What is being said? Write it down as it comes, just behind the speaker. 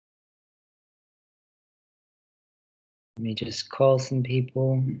Let me just call some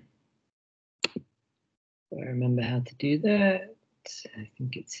people. I remember how to do that. I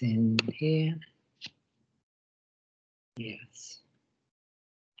think it's in here. Yes.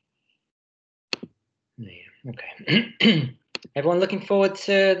 Yeah, okay. Everyone looking forward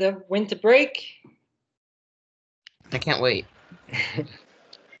to the winter break? I can't wait. Are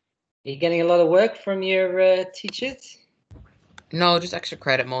you getting a lot of work from your teachers? No, just extra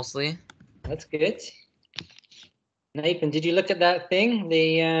credit mostly. That's good. Nathan, did you look at that thing,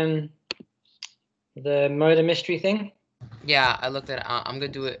 the murder mystery thing? Yeah, I looked at it. I'm gonna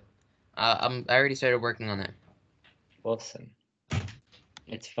do it. I already started working on it. Awesome.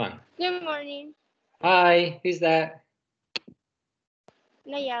 It's fun. Good morning, Hi, who's that?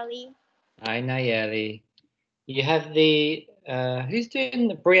 Nayeli. Hi, Nayeli. You have the, who's doing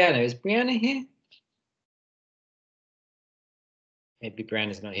the, Brianna? Is Brianna here? Maybe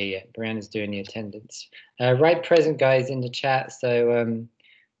Brianna's not here yet. Brianna's doing the attendance. Write present, guys, in the chat. So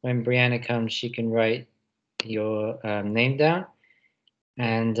when Brianna comes, she can write your name down.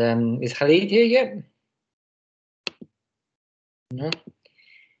 And is Khalid here yet? No.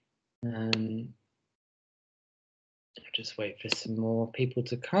 I'll just wait for some more people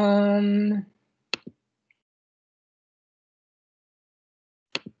to come.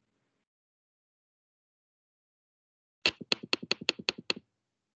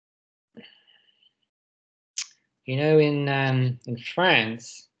 You know, in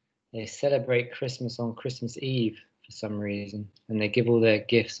France, they celebrate Christmas on Christmas Eve for some reason, and they give all their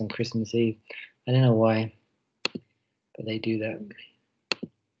gifts on Christmas Eve. I don't know why, but they do that.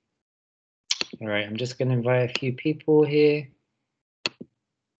 All right, I'm just going to invite a few people here,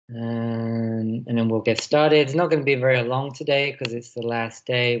 and then we'll get started. It's not going to be very long today because it's the last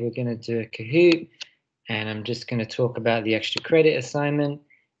day. We're going to do a Kahoot, and I'm just going to talk about the extra credit assignment,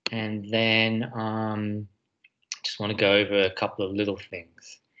 and then just want to go over a couple of little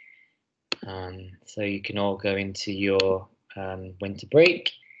things. So you can all go into your winter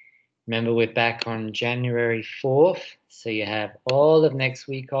break. Remember, we're back on January 4th, so you have all of next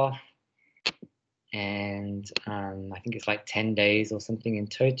week off, and I think it's like 10 days or something in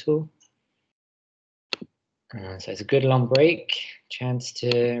total. So it's a good long break, chance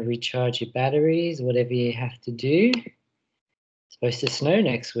to recharge your batteries, whatever you have to do. It's supposed to snow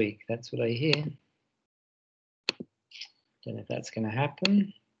next week, that's what I hear. Don't know if that's going to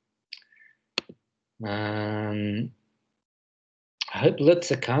happen. I hope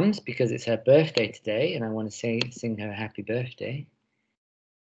Lutza comes because it's her birthday today and I want to sing her happy birthday.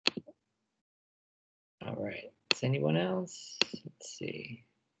 All right, is anyone else? Let's see.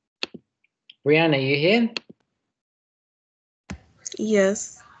 Brianna, you here?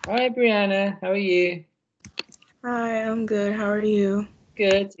 Yes. Hi, Brianna, how are you? Hi, I'm good. How are you?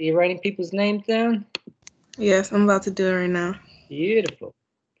 Good. Are you writing people's names down? Yes, I'm about to do it right now. Beautiful.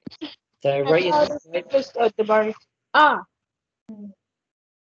 So write your name. Just the bar. Ah.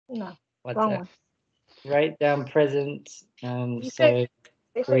 No. What's Wrong that? one. Write down present. You So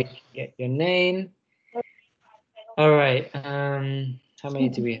They we said can get your name. All right. How many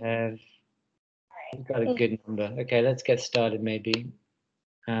do we have? We've got a good number. Okay, let's get started. Maybe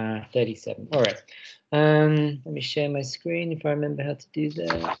 37. All right. Let me share my screen if I remember how to do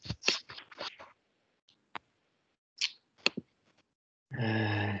that.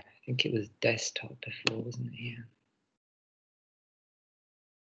 I think it was desktop before, wasn't it? Yeah.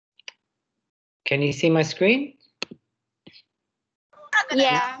 Can you see my screen?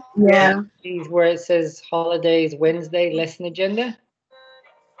 yeah. Yeah. Please, where it says holidays Wednesday lesson agenda.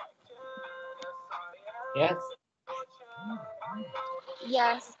 Yes.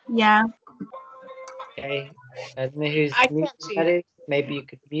 Yes. Yeah. Okay. I don't know whose I music can't see that it. is. Maybe you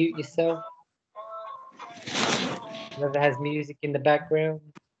could mute yourself. Whoever has music in the background.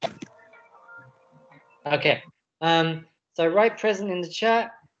 Okay. So write present in the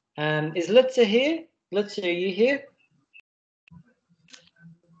chat. Is Lutza here? Lutza, are you here?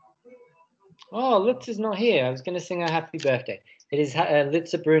 Oh, Lutza's not here. I was going to sing her happy birthday. It is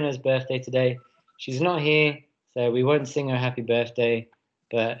Lutza Bruno's birthday today. She's not here, so we won't sing her happy birthday,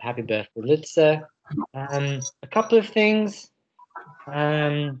 but happy birthday, Lutza. A couple of things.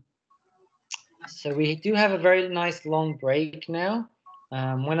 So we do have a very nice long break now.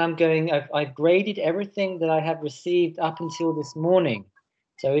 When I'm going, I've graded everything that I have received up until this morning.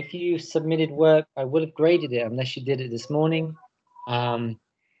 So if you submitted work, I would have graded it unless you did it this morning. A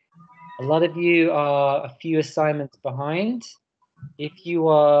lot of you are a few assignments behind. If you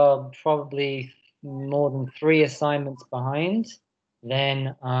are probably more than 3 assignments behind,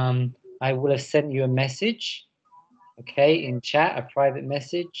 then I will have sent you a message, okay, in chat, a private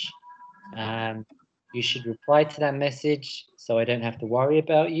message. you should reply to that message so I don't have to worry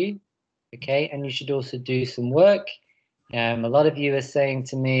about you. Okay, and you should also do some work. A lot of you are saying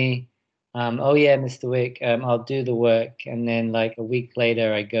to me, oh yeah, Mr. Wick, I'll do the work, and then like a week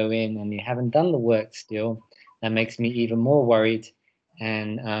later I go in and you haven't done the work still. That makes me even more worried,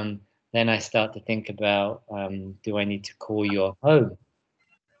 and then I start to think about, do I need to call your home?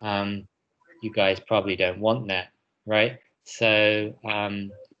 You guys probably don't want that, right? So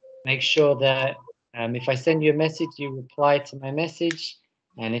make sure that if I send you a message, you reply to my message.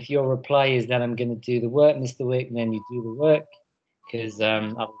 And if your reply is that I'm going to do the work, Mr. Wick, then you do the work, because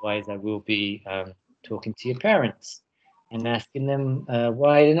otherwise I will be talking to your parents and asking them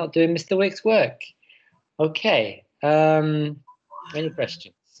why they're not doing Mr. Wick's work. Okay. Any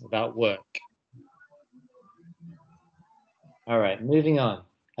questions about work? All right, moving on.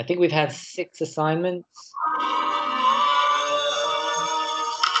 I think we've had 6 assignments.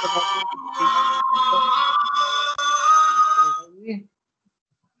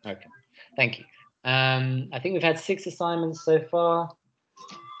 Okay, thank you. I think we've had 6 assignments so far.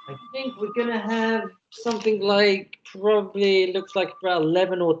 I think we're gonna have something like, probably looks like about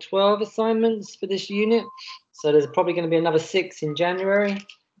 11 or 12 assignments for this unit. So there's probably gonna be another 6 in January,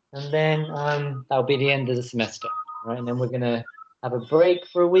 and then that'll be the end of the semester, right? And then we're gonna have a break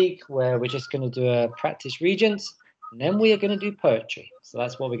for a week where we're just gonna do a practice regents, and then we are gonna do poetry. So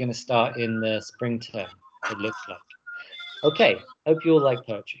that's what we're gonna start in the spring term, it looks like. Okay, hope you all like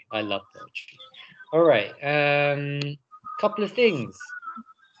poetry. I love poetry. All right, couple of things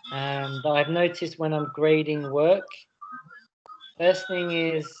that I've noticed when I'm grading work. First thing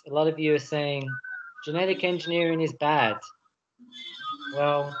is, a lot of you are saying genetic engineering is bad.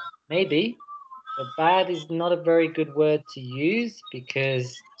 Well, maybe, but bad is not a very good word to use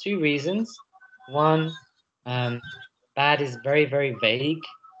because 2 reasons. One, bad is very, very vague.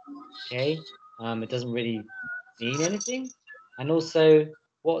 Okay, it doesn't really mean anything. And also,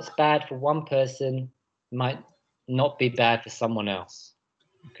 what's bad for one person might not be bad for someone else.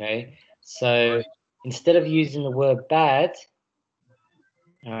 Okay, so instead of using the word bad,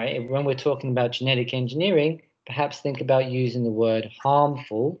 all right, when we're talking about genetic engineering, perhaps think about using the word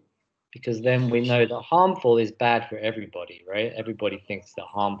harmful, because then we know that harmful is bad for everybody, right? Everybody thinks that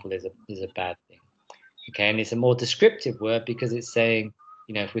harmful is a bad thing. Okay, and it's a more descriptive word because it's saying,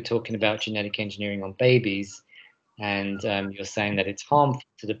 you know, if we're talking about genetic engineering on babies, and you're saying that it's harmful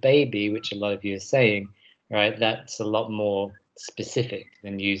to the baby, which a lot of you are saying, right? That's a lot more specific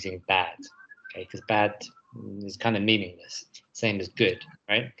than using bad, okay? Because bad is kind of meaningless, same as good,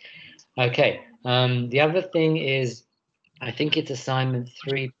 right? Okay, the other thing is, I think it's assignment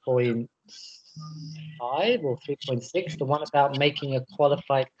 3.5 or 3.6, the one about making a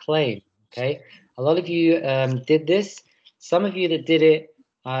qualified claim, okay? A lot of you did this. Some of you that did it,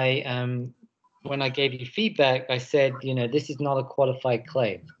 when I gave you feedback, I said, you know, this is not a qualified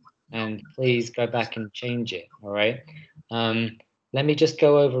claim, and please go back and change it, all right? Let me just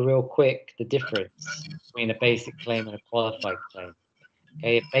go over real quick the difference between a basic claim and a qualified claim.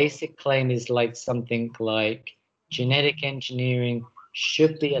 Okay, a basic claim is like something like genetic engineering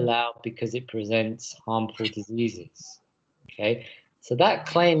should be allowed because it presents harmful diseases. Okay, so that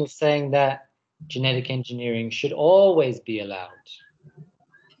claim is saying that genetic engineering should always be allowed,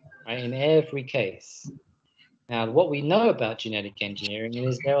 right, in every case. Now, what we know about genetic engineering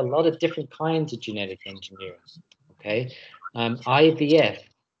is there are a lot of different kinds of genetic engineering. Okay, IVF,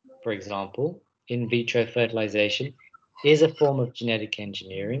 for example, in vitro fertilization, is a form of genetic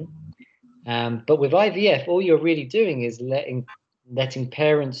engineering. But with IVF, all you're really doing is letting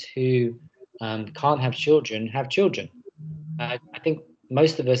parents who can't have children have children. I think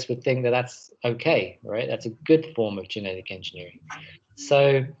most of us would think that that's okay, right? That's a good form of genetic engineering.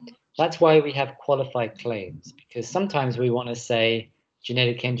 So that's why we have qualified claims, because sometimes we want to say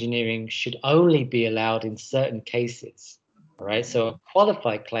genetic engineering should only be allowed in certain cases, all right? So a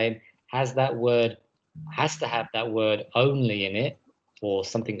qualified claim has that word, has to have that word only in it, or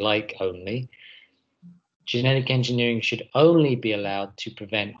something like only. Genetic engineering should only be allowed to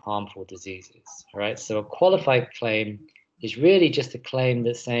prevent harmful diseases, all right? So a qualified claim is really just a claim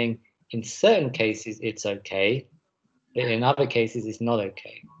that's saying in certain cases it's okay, but in other cases it's not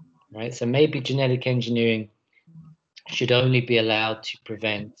okay, right? So maybe genetic engineering should only be allowed to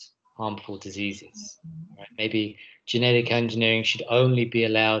prevent harmful diseases, right? Maybe genetic engineering should only be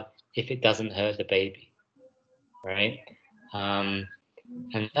allowed if it doesn't hurt the baby, right? And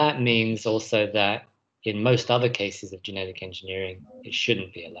that means also that in most other cases of genetic engineering, it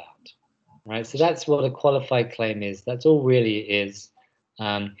shouldn't be allowed, right? So that's what a qualified claim is. That's all really it is.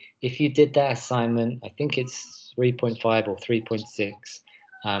 If you did that assignment, I think it's 3.5 or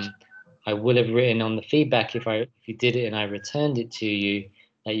 3.6, I would have written on the feedback if you did it and I returned it to you,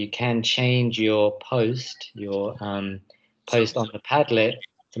 that you can change your post, post on the Padlet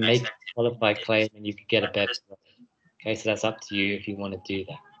to make a qualified claim, and you could get a better rate. Okay, so that's up to you if you want to do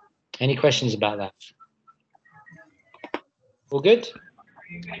that. Any questions about that? All good?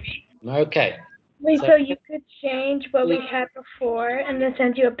 Okay. Wait, So- so you could change what we had before and then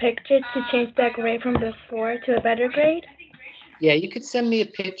send you a picture to change that grade from before to a better grade? Yeah, you could send me a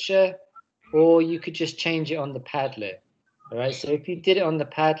picture, or you could just change it on the Padlet. All right. So if you did it on the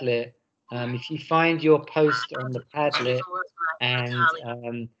Padlet, if you find your post on the Padlet,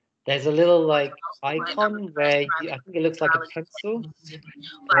 and there's a little like icon where I think it looks like a pencil.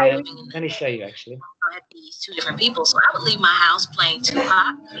 Let me show you actually. I had these two different people, so I would leave my house playing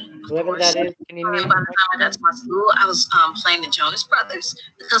Tupac. Whoever that is, can you By mute? the time I got to my school, I was playing the Jonas Brothers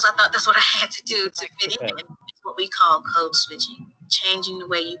because I thought that's what I had to do to fit in. It's what we call code switching, changing the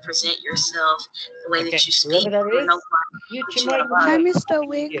way you present yourself, the way that you speak. Whoever that is, mute your mic. Hi, Mr.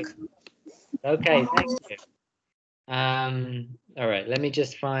 Wick. Okay, thank you. All right, let me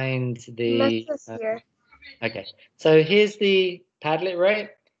just find the. Here. Okay, so here's the Padlet, right?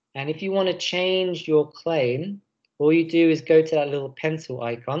 And if you want to change your claim, all you do is go to that little pencil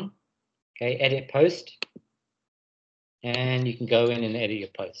icon, okay, edit post, and you can go in and edit your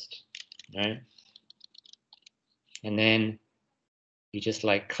post, right? And then you just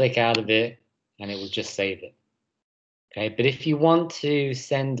like click out of it and it will just save it, okay? But if you want to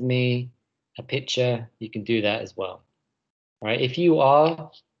send me a picture, you can do that as well, all right? If you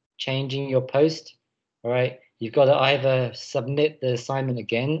are changing your post, all right, you've got to either submit the assignment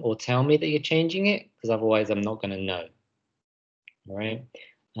again or tell me that you're changing it, because otherwise I'm not going to know. All right.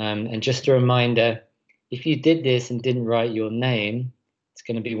 And just a reminder, if you did this and didn't write your name, it's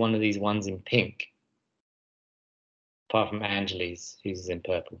going to be one of these ones in pink. Apart from Angeli's, who's in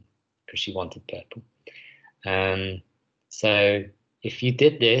purple, because she wanted purple. So if you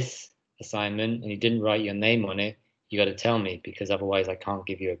did this assignment and you didn't write your name on it, you got to tell me, because otherwise I can't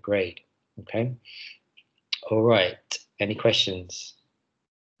give you a grade. Okay. All right. Any questions?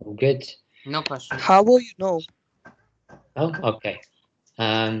 All good? No question. How will you know? Oh, okay.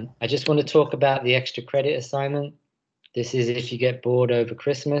 I just want to talk about the extra credit assignment. This is if you get bored over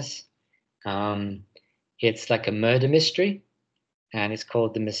Christmas. It's like a murder mystery, and it's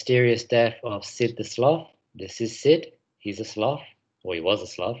called The Mysterious Death of Sid the Sloth. This is Sid. He's a sloth, or he was a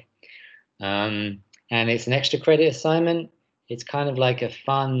sloth. And it's an extra credit assignment. It's kind of like a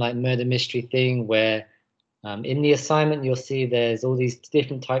fun, like murder mystery thing where in the assignment, you'll see there's all these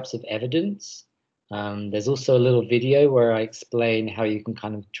different types of evidence. There's also a little video where I explain how you can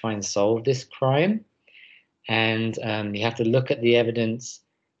kind of try and solve this crime. And you have to look at the evidence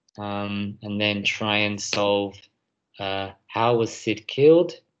and then try and solve how was Sid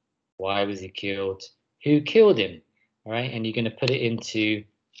killed, why was he killed, who killed him, all right? And you're going to put it into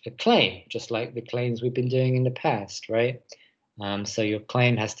a claim, just like the claims we've been doing in the past, right? So your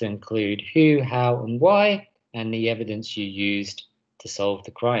claim has to include who, how, and why, and the evidence you used to solve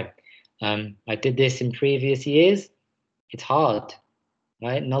the crime. I did this in previous years. It's hard,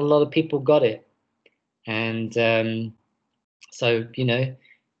 right? Not a lot of people got it. And so, you know,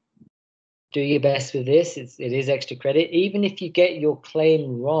 do your best with this. It is extra credit. Even if you get your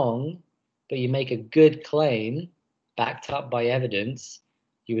claim wrong, but you make a good claim backed up by evidence,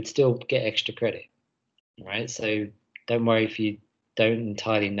 you would still get extra credit, right? So don't worry if you don't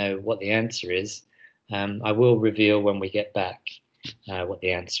entirely know what the answer is. I will reveal when we get back what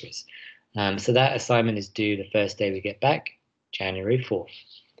the answer is. So that assignment is due the first day we get back, January 4th,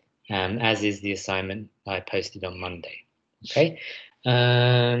 as is the assignment I posted on Monday. Okay.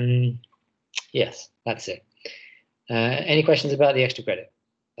 Yes, that's it. Any questions about the extra credit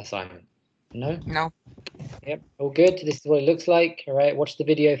assignment? No? No. Yep, all good. This is what it looks like. All right, watch the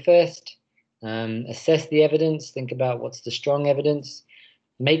video first. Assess the evidence. Think about what's the strong evidence.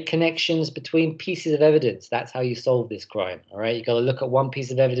 Make connections between pieces of evidence. That's how you solve this crime. All right, you got to look at one piece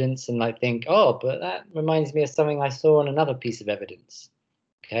of evidence and like think, oh, but that reminds me of something I saw on another piece of evidence.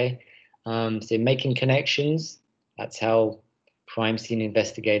 Okay, so making connections. That's how crime scene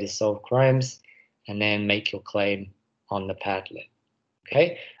investigators solve crimes, and then make your claim on the Padlet.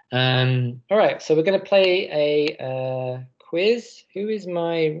 Okay. All right, so we're going to play a quiz. Who is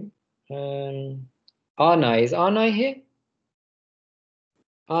my Arnai? Is Arnai here?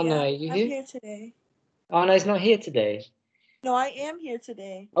 Arnai, you I'm here? here today. Arnai's not here today. No, I am here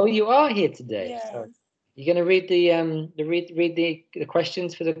today. Oh, you are here today. Yes. So you're going to read the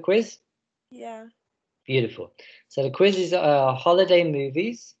questions for the quiz? Yeah. Beautiful. So the quiz is holiday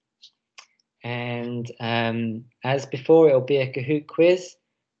movies, and as before, it'll be a Kahoot quiz.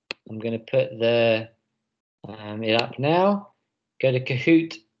 I'm going to put the it up now. Go to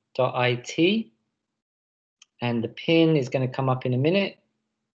kahoot.it, and the pin is going to come up in a minute.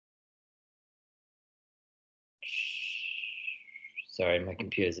 Sorry, my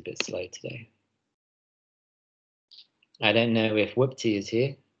computer's a bit slow today. I don't know if Whoopty is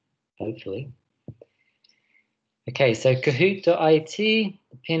here. Hopefully. Okay, so kahoot.it, the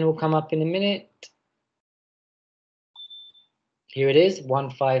pin will come up in a minute. Here it is,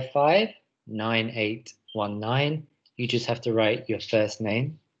 1559819. You just have to write your first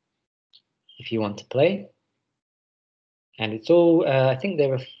name if you want to play. And it's all, I think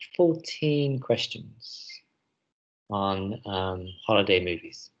there are 14 questions on holiday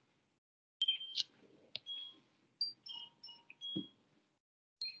movies.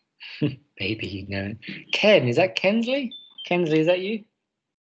 Baby, you know it. Ken, is that Kensley? Kensley, is that you?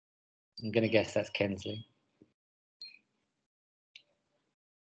 I'm going to guess that's Kensley.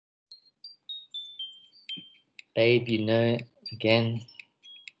 Babe, you know it. Again,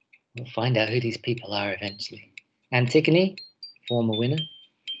 we'll find out who these people are eventually. Antigone, former winner.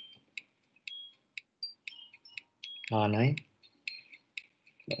 Arne.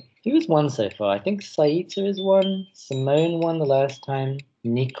 Who has won so far? I think Saita has won. Simone won the last time.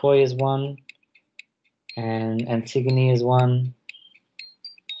 Nikoi has won. And Antigone has won.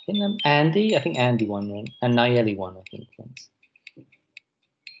 I think Andy won one. And Nayeli won, I think, once.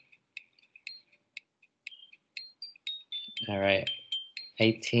 All right.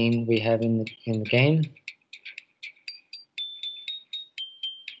 18 we have in the game.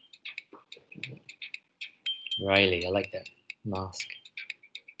 Riley, I like that mask.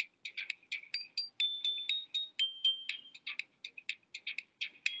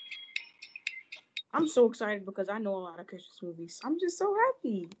 I'm so excited because I know a lot of Christmas movies. I'm just so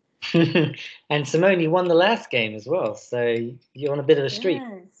happy. And Simone, you won the last game as well, so you're on a bit of a streak.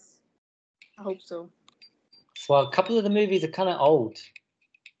 Yes. I hope so. Well, a couple of the movies are kind of old.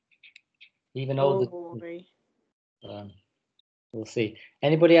 Even older. Oh boy. We'll see.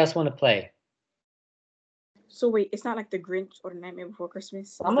 Anybody else want to play? So wait, it's not like The Grinch or The Nightmare Before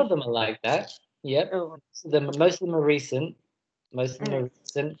Christmas? Some of them are like that. Yep. Oh. Most of them are recent. Most of them are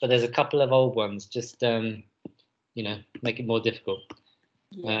recent, but there's a couple of old ones. Just you know, make it more difficult.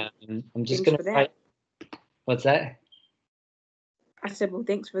 Yeah. I'm just Thanks gonna for write. that. What's that? I said, well,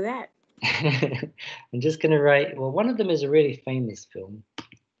 thanks for that. I'm just gonna write. Well, one of them is a really famous film.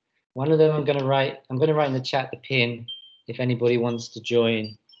 One of them I'm gonna write in the chat the pin if anybody wants to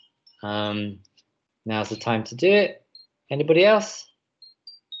join. Now's the time to do it. Anybody else?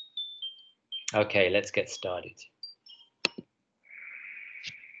 Okay, let's get started.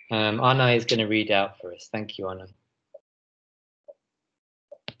 Anna is going to read out for us. Thank you, Anna.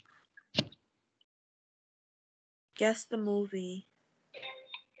 Guess the movie.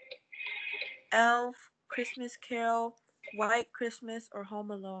 Elf, Christmas Carol, White Christmas, or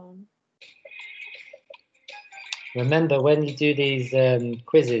Home Alone? Remember, when you do these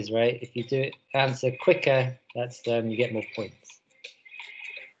quizzes, right? If you do it answer quicker, that's you get more points.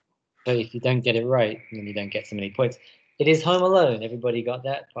 But if you don't get it right, then you don't get so many points. It is Home Alone. Everybody got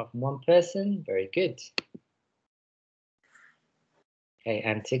that apart from one person. Very good. Okay,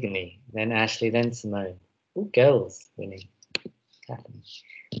 Antigone, then Ashley, then Simone. All girls winning.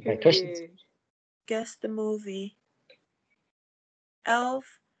 Okay, questions? Guess the movie. Elf,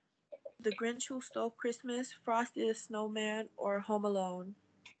 The Grinch Who Stole Christmas, Frosty the Snowman, or Home Alone?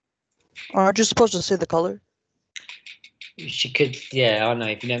 Aren't you supposed to say the color? She could, yeah, I don't know,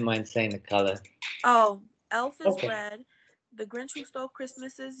 if you don't mind saying the color. Oh, Elf is Okay. red, The Grinch Who Stole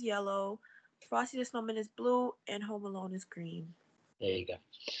Christmas is yellow, Frosty the Snowman is blue, and Home Alone is green. There you go.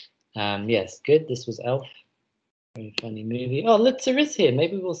 Yes, good. This was Elf. Very funny movie. Oh, Litza is here.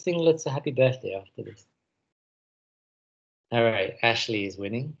 Maybe we'll sing Litza happy birthday after this. All right, Ashley is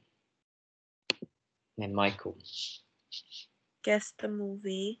winning. And Michael. Guess the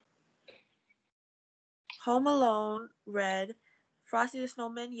movie. Home Alone, red, Frosty the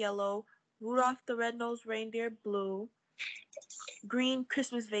Snowman, yellow, Rudolph the Red-Nosed Reindeer, blue, green,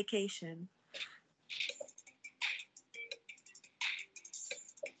 Christmas Vacation.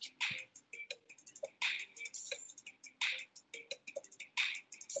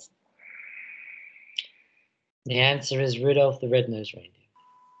 The answer is Rudolph the Red-Nosed Reindeer,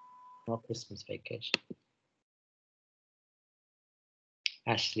 not Christmas Vacation.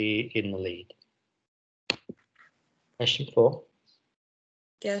 Ashley in the lead. Question 4.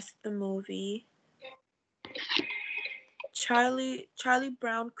 Guess the movie. Charlie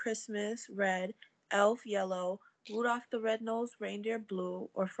Brown Christmas, red, Elf, yellow, Rudolph the Red-Nosed Reindeer, blue,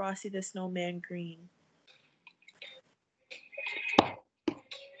 or Frosty the Snowman, green.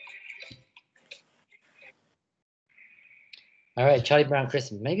 All right, Charlie Brown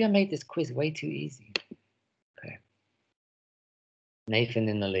Christmas. Maybe I made this quiz way too easy. Okay. Nathan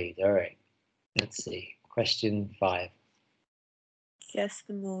in the lead. All right. Let's see. Question 5. Guess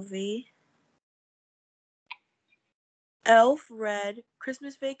the movie. Elf, red.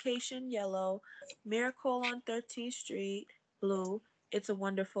 Christmas Vacation, yellow. Miracle on 13th Street, blue. It's a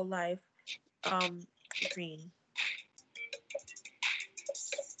Wonderful Life, green.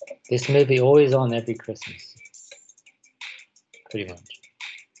 This movie always on every Christmas. Pretty much.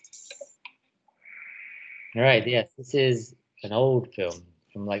 All right, yes, this is an old film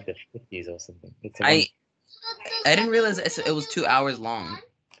from like the 50s or something. I didn't realize it was 2 hours long.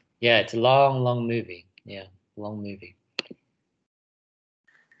 Yeah, it's a long, long movie. Yeah, long movie.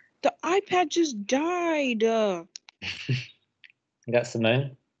 The iPad just died. You got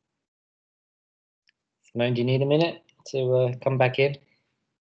Simone? Simone, do you need a minute to come back in?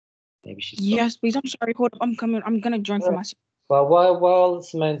 Maybe she's... Yes, please. I'm sorry. Hold up. I'm coming. I'm gonna join for myself. Well, while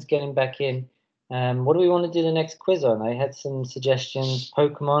Simone's getting back in, what do we want to do the next quiz on? I had some suggestions.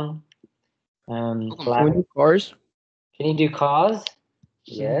 Pokemon. Can we do cars? Can you do cars?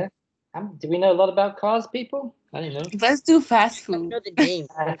 Yeah. Do we know a lot about cars, people? I don't know. Let's do fast I food. know the name.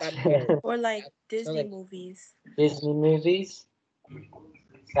 Or like Disney movies. Disney movies.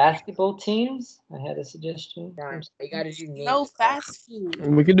 Basketball teams. I had a suggestion. You gotta do names. No fast food.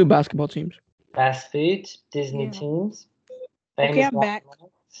 We could do basketball teams. Fast food. Disney Yeah. teams. Okay, I'm back.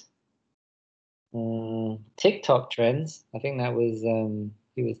 TikTok trends. I think that was who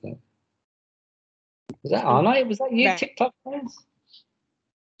was that? Was that Arnott? Was that you? Back. TikTok trends?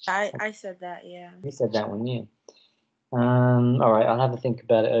 I said that, yeah. You said that one, yeah. All right, I'll have a think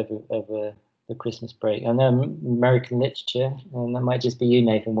about it over the Christmas break. I know American literature, and that might just be you,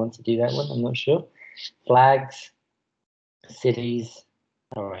 Nathan, want to do that one. I'm not sure. Flags, cities.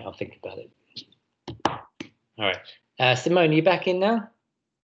 All right, I'll think about it. All right, Simone, you back in now?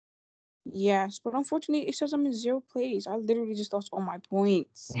 Yes, but unfortunately, it says I'm in 0 place. I literally just lost all my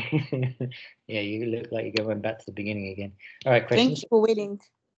points. Yeah, you look like you're going back to the beginning again. All right, questions? Thank you for waiting.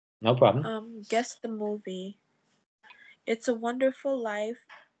 No problem. Guess the movie. It's a Wonderful Life,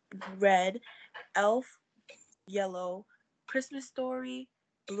 red. Elf, yellow. Christmas Story,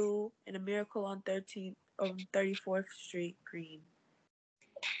 blue. And A Miracle on 34th Street, green.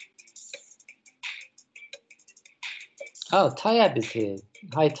 Oh, Tayab is here.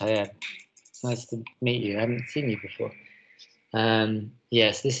 Hi, Tayab. Nice to meet you. I haven't seen you before.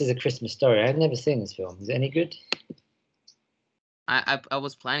 Yes, this is A Christmas Story. I've never seen this film. Is it any good? I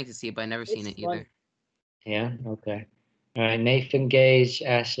was planning to see it, but I never seen it either. Yeah, okay. All right, Nathan, Gage,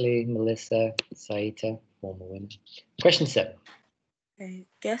 Ashley, Melissa, Saita, former winner. Question 7. Okay,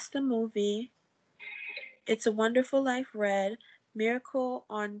 guess the movie. It's a Wonderful Life, red. Miracle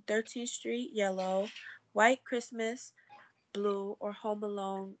on 13th Street, yellow. White Christmas, blue. Or Home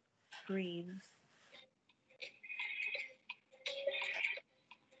Alone, green.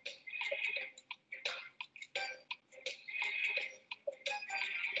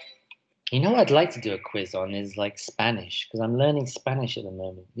 You know what I'd like to do a quiz on is like Spanish, because I'm learning Spanish at the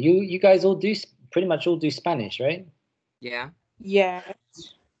moment. You guys all pretty much all do Spanish, right? Yeah. Yeah.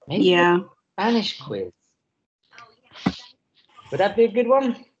 Maybe Yeah. Spanish quiz. Would that be a good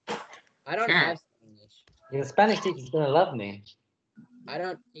one? I don't Sure. have Spanish. The Spanish teacher's gonna love me. I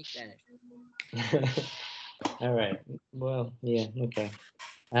don't speak Spanish. All right. Well, yeah, okay.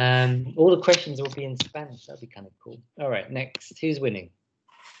 All the questions will be in Spanish. That'd be kind of cool. All right, next. Who's winning?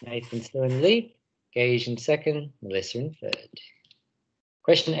 Nathan still in the lead. Gage in second. Melissa in third.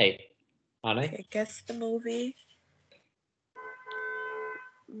 Question 8. Arne? Okay, guess the movie.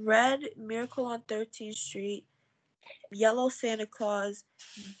 Red, Miracle on 13th Street. Yellow, Santa Claus.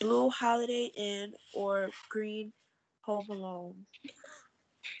 Blue, Holiday Inn. Or green, Home Alone.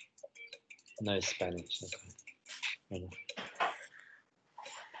 No Spanish. Okay.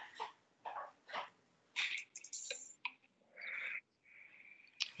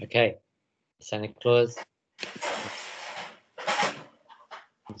 Okay. Santa Claus.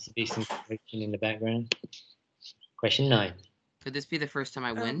 Seems to be some question in the background. Question 9. Could this be the first time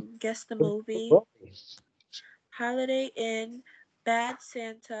I win? Guess the movie. Holiday Inn, Bad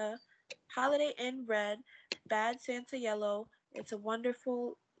Santa. Holiday Inn, red. Bad Santa, yellow. It's a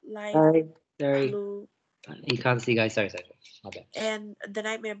Wonderful Life, Sorry. blue. You can't see, guys. Sorry. My bad. And The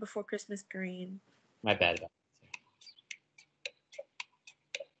Nightmare Before Christmas, green. My bad.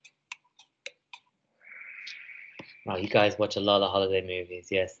 Oh, you guys watch a lot of holiday movies.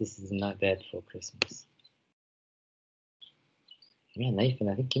 Yes, this is not bad for Christmas. Yeah, Nathan,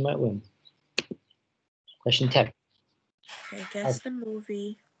 I think you might win. Question 10. Okay, guess the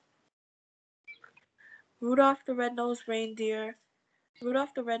movie. Rudolph the Red-Nosed Reindeer,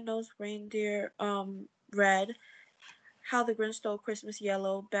 Rudolph the Red-Nosed Reindeer, red. How the Grinch Stole Christmas,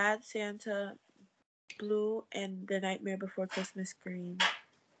 yellow. Bad Santa, blue, and The Nightmare Before Christmas, green.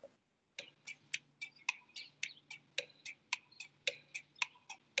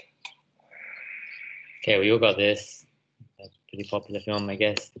 Okay, we all got this. A pretty popular film, I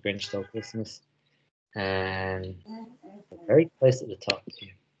guess, The Grinch Stole Christmas. And we're very close at the top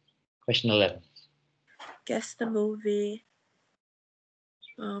here. Question 11. Guess the movie.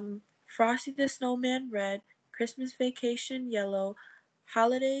 Frosty the Snowman, red. Christmas Vacation, yellow.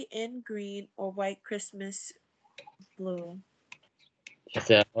 Holiday Inn, green, or White Christmas, blue. It's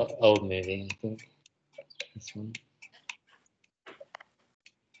an old movie, I think. This one.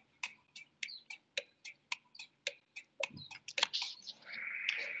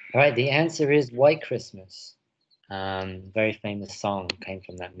 All right, the answer is White Christmas. Very famous song came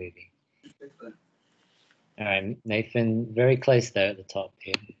from that movie. All right, Nathan, very close there at the top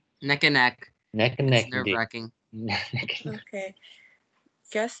here. Neck and neck. Neck and neck, It's nerve-wracking. Okay.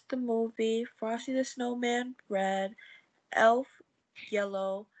 Guess the movie. Frosty the Snowman, red. Elf,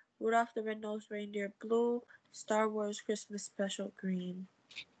 yellow. Rudolph the Red-Nosed Reindeer, blue. Star Wars Christmas Special, green.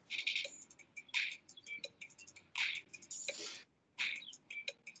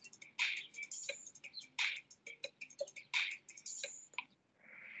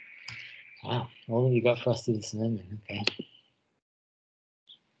 Wow, all of you got Frosty the Snowman. Okay.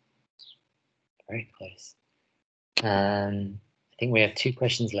 Very close. I think we have 2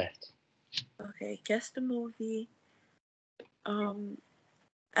 questions left. Okay, guess the movie.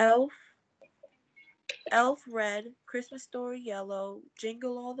 Elf, red. Christmas Story, yellow.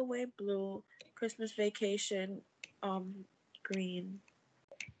 Jingle All the Way, blue. Christmas Vacation, green.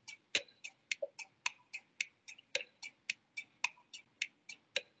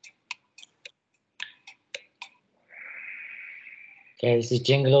 Okay, this is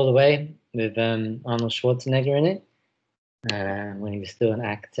Jingle All the Way with Arnold Schwarzenegger in it when he was still an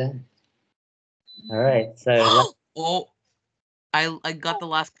actor. All right, so I got the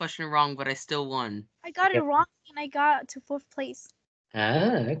last question wrong, but I still won. I got it wrong and I got to 4th place.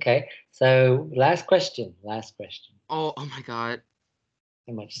 Okay. So last question. Oh my God.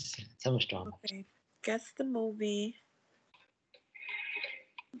 So much drama. Okay, guess the movie.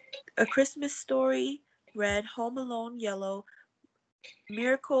 A Christmas Story, red. Home Alone, yellow.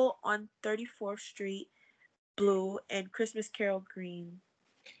 Miracle on 34th Street, blue, and Christmas Carol, green.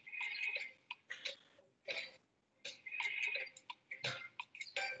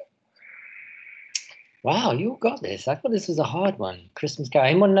 Wow, you got this. I thought this was a hard one. Christmas Carol.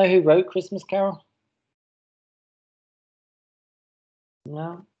 Anyone know who wrote Christmas Carol?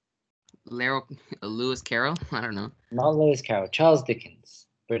 No? Lewis Carroll? I don't know. Not Lewis Carroll. Charles Dickens,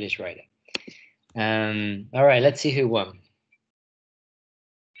 British writer. All right, let's see who won.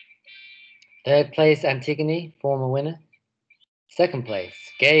 3rd place, Antigone, former winner. 2nd place,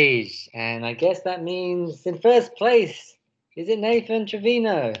 Gage. And I guess that means in 1st place, is it Nathan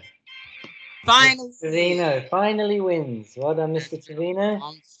Trevino? Finally! Trevino finally wins. Well done, Mr. Trevino.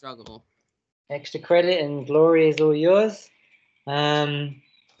 Long struggle. Extra credit and glory is all yours.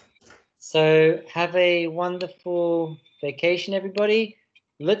 So have a wonderful vacation, everybody.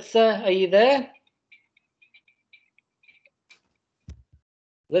 Lutzer, are you there?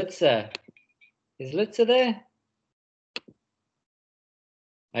 Lutzer. Is Lutzer there?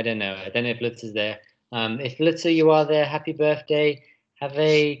 I don't know. I don't know if Lutzer's there. If Lutzer, you are there, happy birthday. Have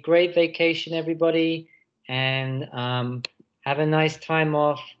a great vacation, everybody, and have a nice time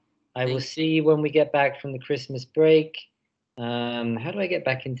off. I will see you when we get back from the Christmas break. How do I get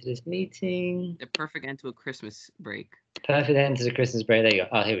back into this meeting? The perfect end to a Christmas break. Perfect end to the Christmas break. There you go.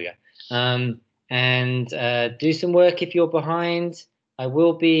 Oh, here we go. And do some work if you're behind. I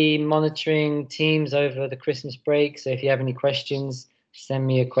will be monitoring Teams over the Christmas break. So if you have any questions, send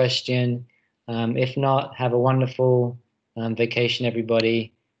me a question. If not, have a wonderful vacation,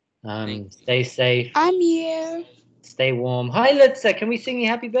 everybody. Stay safe. I'm here. Stay warm. Hi, Lutzer. Can we sing you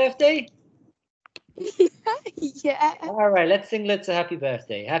happy birthday? Yeah. All right, let's sing Lutzer happy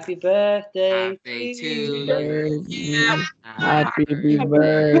birthday. Happy birthday to you. Happy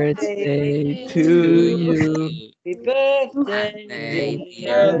birthday to you. Happy birthday,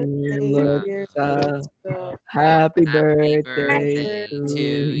 dear Lutzer. Happy birthday to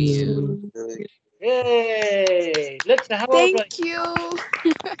you. Yay! Lutzer, how old are you? Thank you.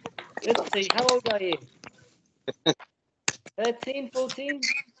 Let's see, how old are you? 13, 14?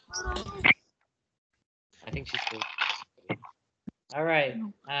 I think she's 14. All right.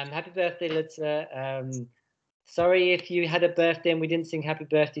 Happy birthday, Lutzer. Sorry if you had a birthday and we didn't sing happy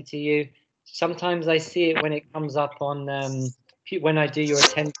birthday to you. sometimes I see it when it comes up on when I do your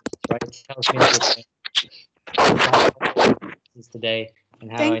attendance, right? It tells me today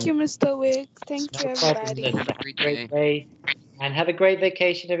and how Thank you, Mr. Wig. Thank you, no problem. everybody. Have a great day and have a great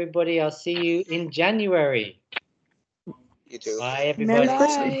vacation, everybody. I'll see you in January. You too. Bye, everybody.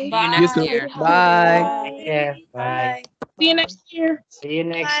 Bye. See you next year. Bye. Yeah, bye. See you next year. See you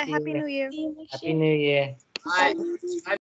next Bye. year. Happy New Year. Happy New Year. Bye.